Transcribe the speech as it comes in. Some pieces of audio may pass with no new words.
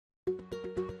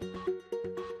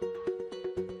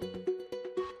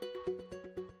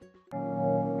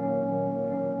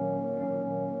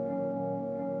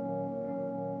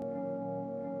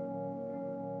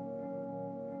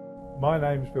My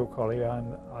name's Bill Colley,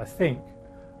 and I think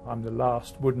I'm the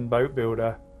last wooden boat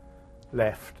builder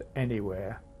left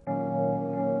anywhere.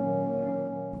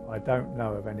 I don't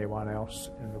know of anyone else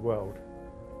in the world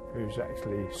who's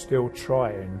actually still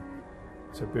trying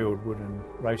to build wooden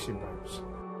racing boats.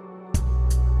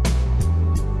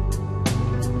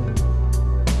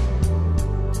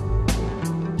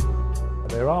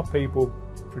 There are people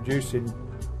producing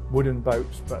wooden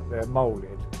boats, but they're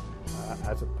moulded,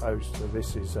 as opposed to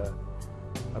this is a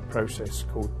process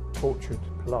called tortured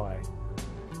ply.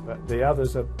 But the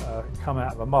others have come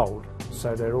out of a mould,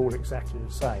 so they're all exactly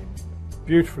the same.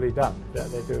 Beautifully done,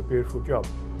 they do a beautiful job,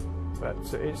 but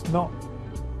it's not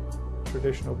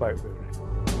traditional boat building.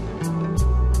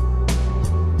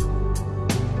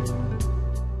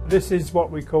 This is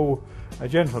what we call a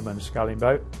gentleman's sculling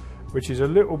boat, which is a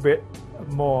little bit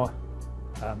more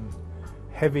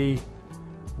heavy,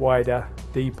 wider,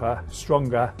 deeper,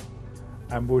 stronger,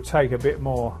 and will take a bit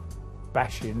more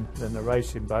bashing than the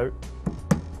racing boat.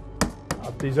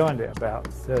 I've designed it about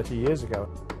 30 years ago.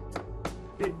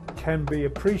 It can be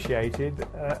appreciated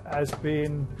as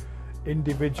being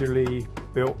individually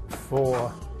built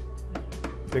for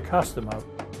the customer.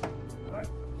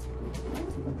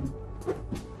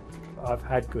 I've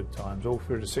had good times all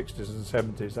through the 60s and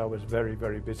 70s. I was very,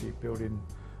 very busy building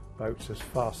boats as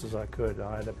fast as I could.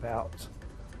 I had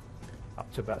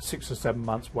up to about 6 or 7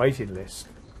 months waiting list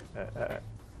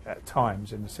at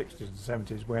times in the 60s and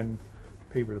 70s when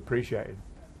people appreciated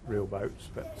real boats,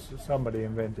 but somebody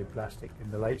invented plastic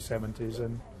in the late 70s,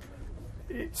 and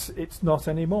it's not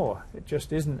anymore. It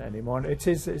just isn't anymore, and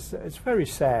it's very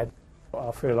sad.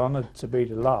 I feel honoured to be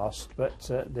the last, but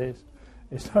there's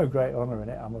no great honour in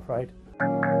it, I'm afraid.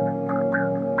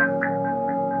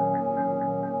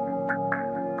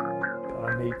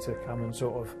 I need to come and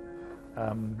sort of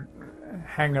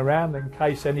hang around in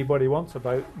case anybody wants a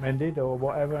boat mended or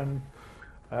whatever, and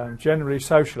generally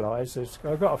socialise.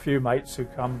 I've got a few mates who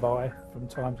come by from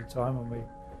time to time, and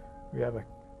we have a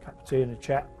cup of tea and a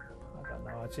chat. I don't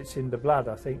know, it's in the blood,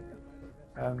 I think,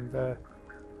 and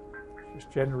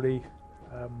just generally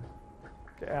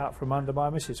get out from under my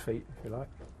missus' feet, if you like.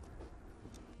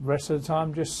 The rest of the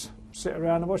time just sit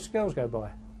around and watch the girls go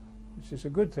by, which is a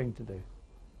good thing to do.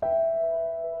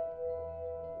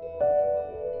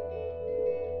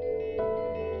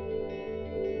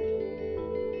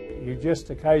 You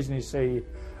just occasionally see,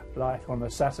 like on a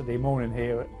Saturday morning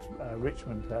here at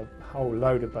Richmond, a whole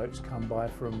load of boats come by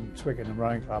from Twickenham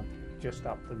Rowing Club just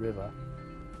up the river,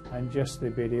 and just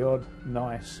there'd be the odd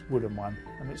nice wooden one,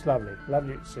 and it's lovely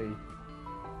to see.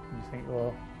 And you think,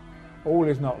 well, all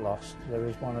is not lost, there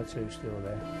is one or two still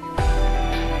there.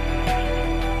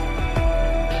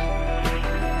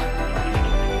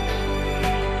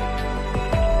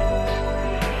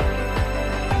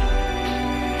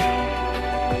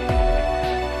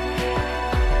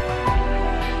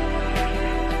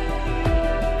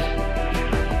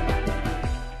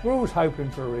 We're always hoping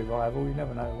for a revival. You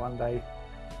never know, one day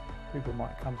people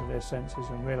might come to their senses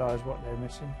and realise what they're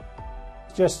missing.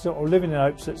 It's just sort of living in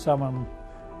hopes that someone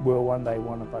will one day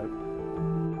want a boat.